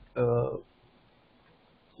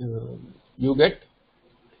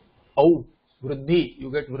au. Vruddhi,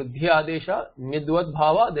 you get vruddhi adesha, nidvat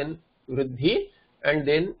bhava, then vruddhi, and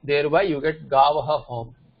then thereby you get gavaha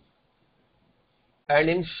form. And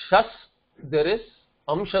in shas there is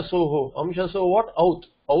amshasoho. Amshaso what? Out.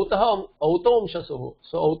 Autaha auto amshasoho.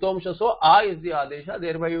 So auto amshaso a is the adesha,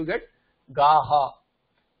 thereby you get gaha.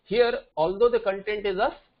 Here, although the content is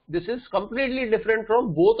as, this is completely different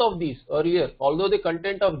from both of these earlier. Although the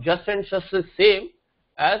content of jas and shas is same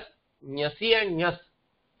as nyasi and nyas.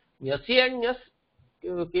 Nyasi and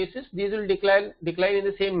nyas cases, these will decline in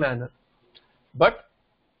the same manner. But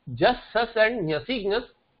just sas and nyasi nyas,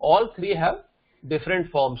 all three have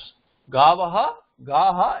different forms. Gavaha,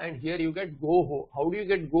 gaha, and here you get goho. How do you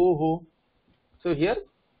get goho? So here,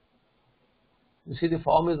 you see the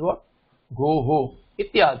form is what? Goho,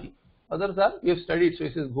 ityadi. Others are, we have studied, so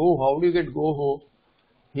it says goho. How do you get goho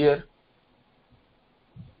here?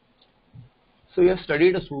 So we have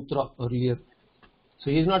studied a sutra earlier. So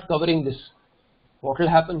he is not covering this. What will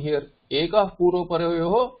happen here? Eka puro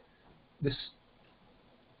parayoho. This.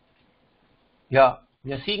 Yeah.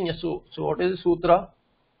 Nyasi nyaso. So what is the sutra?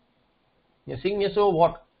 Nyasi nyaso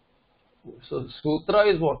what? So sutra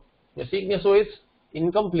is what? Nyasi nyaso is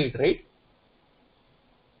incomplete, right?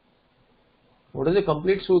 What is a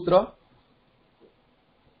complete sutra?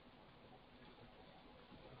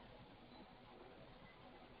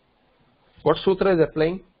 What sutra is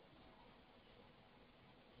applying?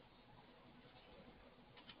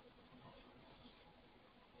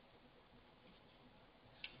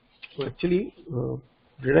 So actually,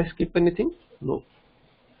 did I skip anything? No.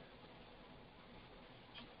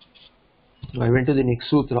 I went to the next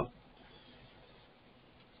sutra.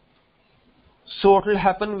 So what will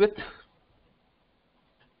happen with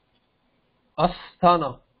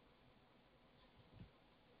asthana?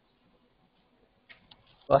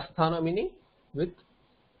 Asthana meaning with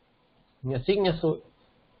nyasi nyaso.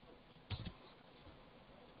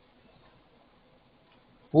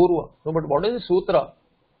 Purva. No, but what is the sutra?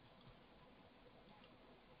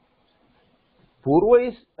 Purva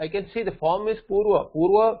is, I can see the form is Purva.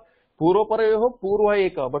 Purva parayoho Purva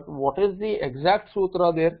eka. But what is the exact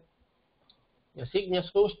sutra there? Nyasik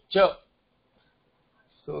nyasoscha.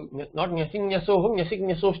 So not nyasik nyasoho, nyasik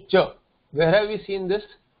nyasoscha. Where have we seen this?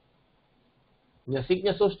 Nyasik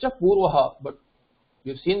nyasoscha Purvaha. But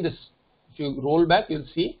you've seen this. If you roll back, you'll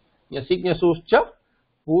see Nyasik nyasoscha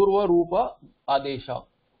Purva Rupa Adesha.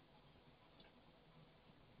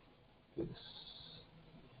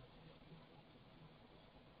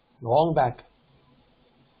 Long back.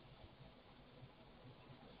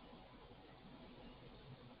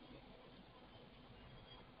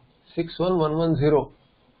 61110.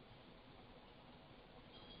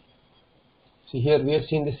 See here, we have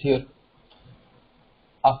seen this here.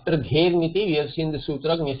 After Gher Niti, we have seen the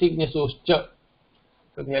sutra Nyasik nyasoscha.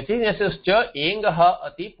 So Nyasik nyasoscha Engaha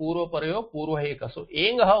Ati Purva Parayo Purva Heka. So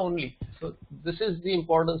Engaha only. So this is the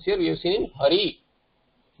importance here. We have seen in Hari.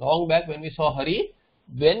 Long back when we saw Hari,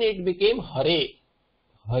 when it became Hare.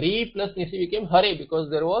 Hari plus Nisi became Hare because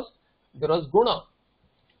there was Guna.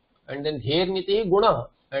 And then Gher Niti Guna.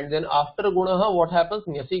 And then after Gunaha, what happens?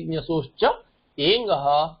 Nyasik nyasoscha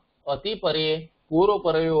Engaha Ati Pare Purva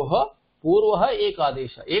Parayoha Purvaha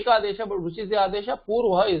Ekadesha. Ekadesha, but which is the Adesha?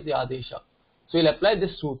 Purvaha is the Adesha. So we'll apply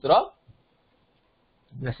this sutra.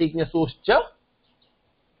 Nyasik nyasoscha.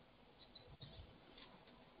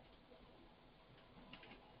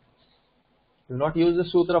 We will not use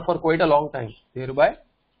this sutra for quite a long time. Thereby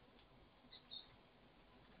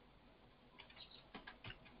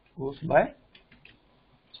goes by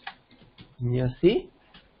Nyasi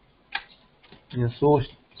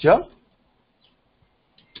nyasoscha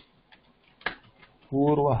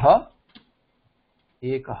Purvaha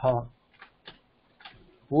Ekaha.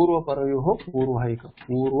 Purva Parayoho Purva Eka.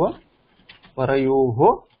 Purva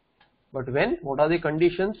Parayoho. But when? What are the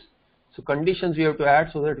conditions? So conditions we have to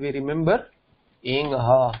add so that we remember.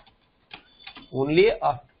 Engaha. Only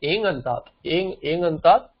Engantat.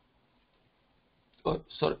 Engantat. Oh,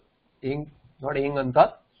 sorry. Not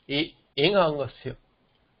Engantat. Engangasya.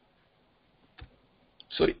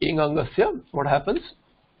 Sorry. Engangasya. What happens?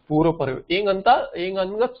 Purva Parayo.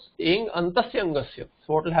 Engantasya Angasya.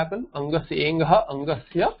 So what will happen? Angasya Engaha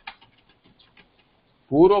Angasya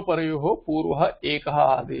Purva Parayoho Purvaha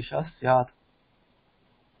Ekaha Adesha Syat.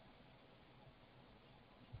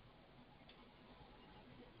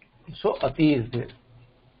 So Ati is there.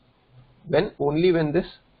 When? Only when this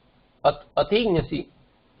Ati Nyasi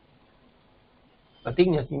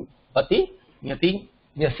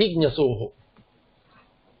Nyasik nyasoho.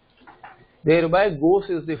 Thereby Gos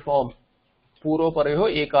is the form. Purva Parayoho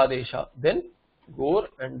Ekadesha. Then Gor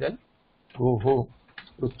and then Goho.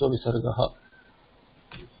 Rutva Visargaha.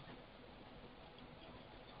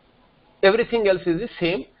 Everything else is the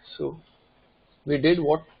same. So we did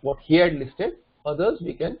what he had listed. Others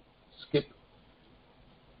we can skip.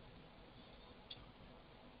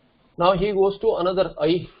 Now he goes to another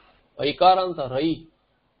Aikaranta Rai.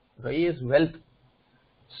 Rai is wealth.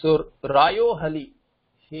 So Rayo Hali.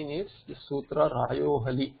 He needs the sutra Rayo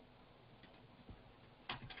Hali.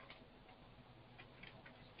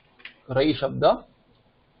 Rai Shabda.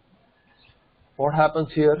 What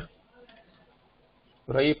happens here?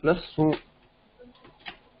 Rai plus Su.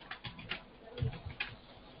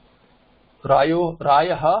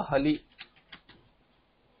 Rayaha Hali.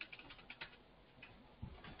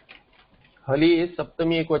 Hali is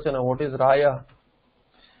Saptami Ekvachana. What is Raya?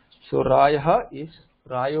 So Rayaha is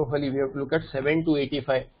Rayo Hali. We have to look at 7 to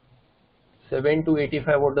 85. 7 to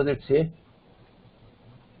 85, what does it say?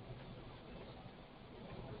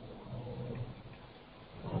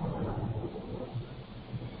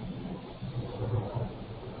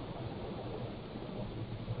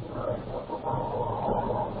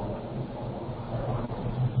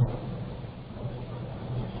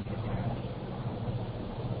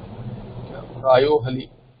 Rayo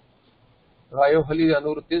Hali. Rayo Hali, the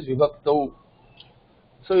Anurut is Vibhaktau.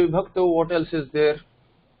 So Vibhaktau, what else is there?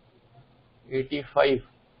 85.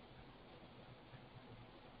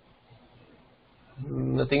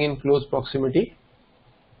 Nothing in close proximity.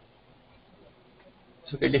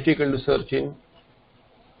 It's okay, difficult to search in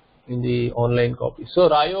the online copy. So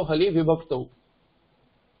Rayo Hali Vibhaktau.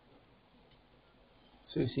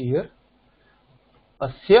 So you see here.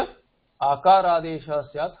 Asya Akaradesha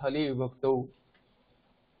Syat Hali Vibhaktau.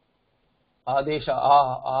 Adesha,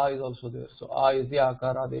 A is also there. So A is the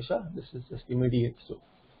Akara Adesha. This is just immediate. So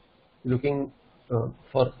looking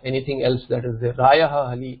for anything else that is there. Rayaha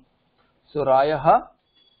Hali. So Rayaha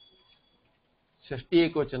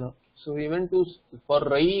Shashti Ekvachana. So we went to for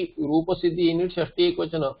Rai Rupa Siddhi in it Shashti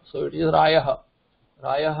Ekvachana. So it is Rayaha.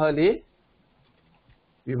 Rayaha Le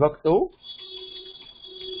Vibhaktau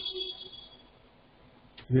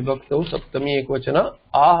Vibhaktau Saptami Ekvachana.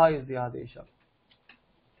 Aha is the Adesha.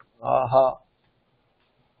 Aha.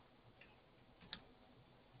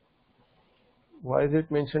 Why is it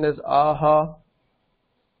mentioned as aha?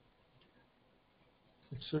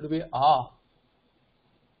 It should be a.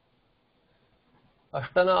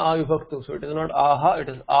 Ashtana a vibhaktu. So it is not aha, it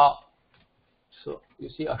is a. So you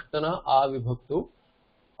see Ashtana a vibhaktu.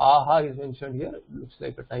 Aha is mentioned here. It looks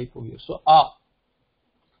like a typo here. So a.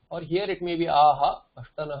 Or here it may be aha.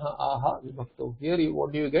 Ashtanaha aha vibhaktu. Here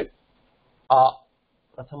what do you get? A.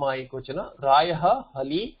 Prathama ekvachana. Rayaha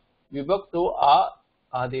hali vibhaktu a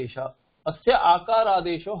adesha. Asya akar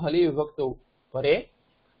adesho hali vibhaktu. Pare.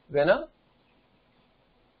 When a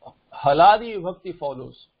haladi vibhakti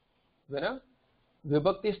follows. When a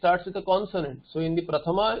vibhakti starts with a consonant. So in the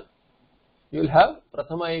prathama you will have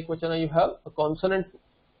prathama ekvachana, you have a consonant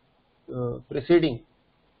preceding.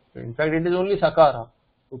 In fact it is only sakara.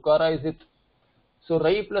 Ukara is it. So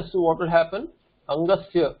rai plus 2, what will happen?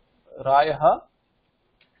 Angasya rayaha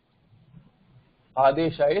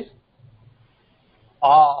adesha is a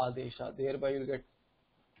adesha. Thereby you will get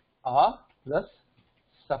a plus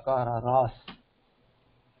sakara ras.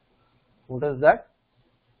 What is that?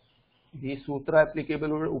 The sutra applicable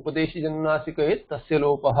upadeshi janunasika is tasya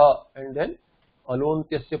lopaha, and then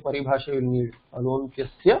alontyasya paribhasha will need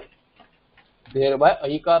alontyasya. Thereby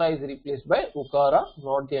aikara is replaced by ukara,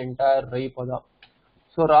 not the entire rai pada.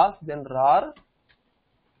 So ras, then rar,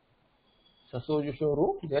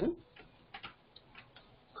 sasojushoru, then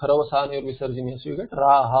kharavasani or visarjini. So you get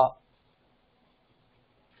raha.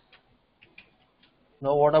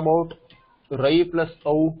 Now what about rai plus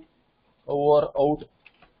au or out?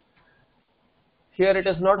 Here it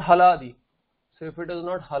is not haladi. So if it is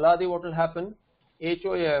not haladi, what will happen?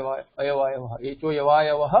 Echo yavayavaha. Echo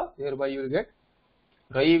yavayavaha. Thereby you will get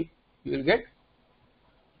rai. You will get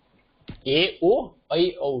a o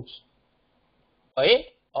I outs. A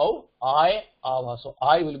o I ava. So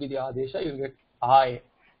I will be the adesha. You will get I.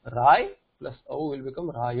 Rai plus o will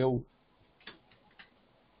become rayau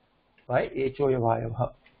by echo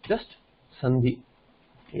yavayavaha. Just sandhi.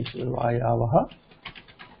 Echo yavayavaha.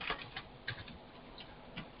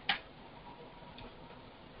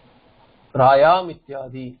 Rayam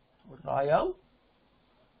ityadi. Rayam.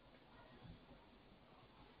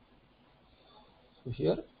 So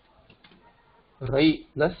here rai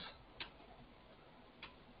plus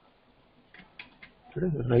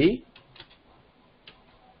rai.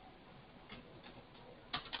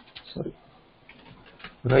 Sorry.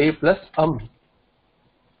 Rai plus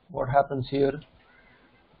What happens here?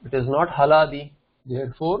 It is not haladi.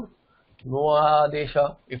 Therefore no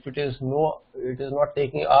adesha. If it is no, it is not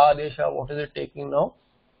taking adesha. What is it taking now?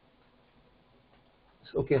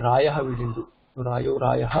 So, okay, rayaha we will do. Rayo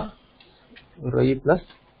rayaha. Rai plus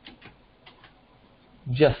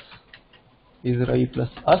jas is rai plus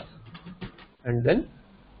as, and then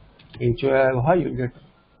hoyavaha you will get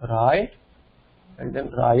rai, and then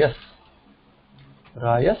rayas.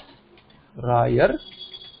 Rayas, rayar,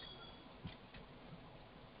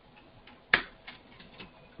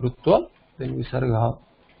 rutva, then visarga,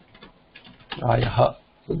 rayaha.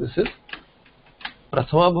 So this is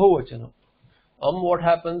prathama bhuvachana. What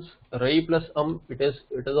happens? Rai plus it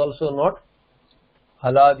is also not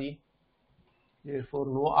haladi. Therefore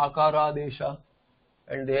no akara adesha,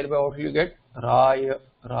 and thereby what you get? Rai,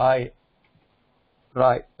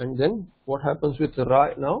 and then what happens with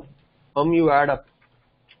rai now? You add up.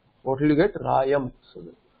 What will you get? Rayam. So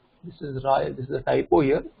this is rai. This is a typo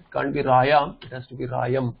here. It can't be rayam. It has to be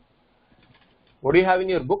rayam. What do you have in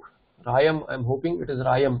your book? Rayam. I am hoping it is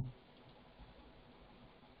rayam.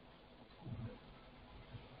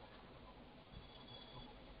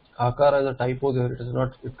 Akara is a typo there. It is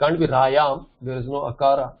not. It can't be rayam. There is no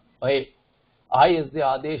akara. I is the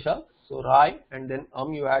adesha. So rai and then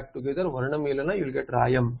you add together. Varna melana. You will get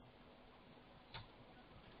rayam.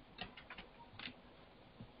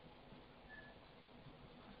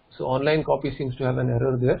 So online copy seems to have an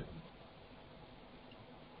error there.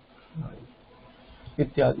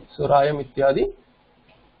 Ityadi. So rayam ityadi.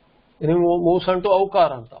 Then it moves on to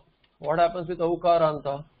aukaranta. What happens with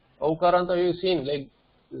aukaranta? Aukaranta you have seen, like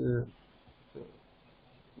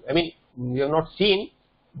I mean you have not seen,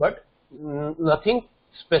 but nothing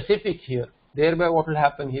specific here. Thereby what will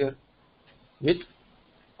happen here with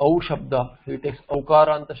au shabda? He takes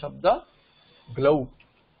aukaranta shabda, glow.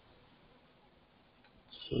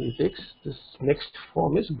 So he takes this next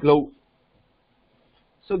form is glow.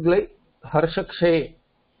 So harshakshay.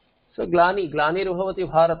 So glani ruhavati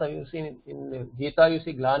bharata. You see in Gita you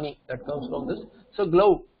see glani, that comes from this. So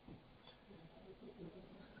glow.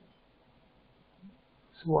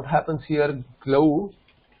 So what happens here? Glow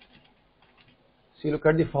See, look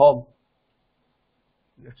at the form.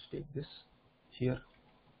 Let's take this here.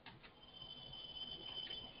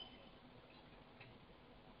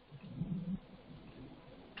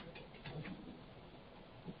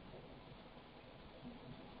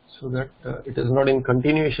 So that it is not in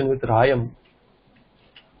continuation with Rayam.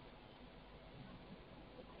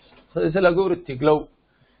 So this is a Laghu Vritti, glove.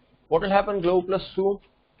 What will happen, glove plus su?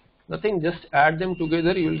 Nothing, just add them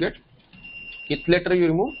together, you will get ith letter, you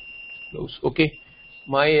remove gloves. Okay,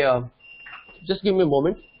 my just give me a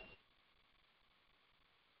moment.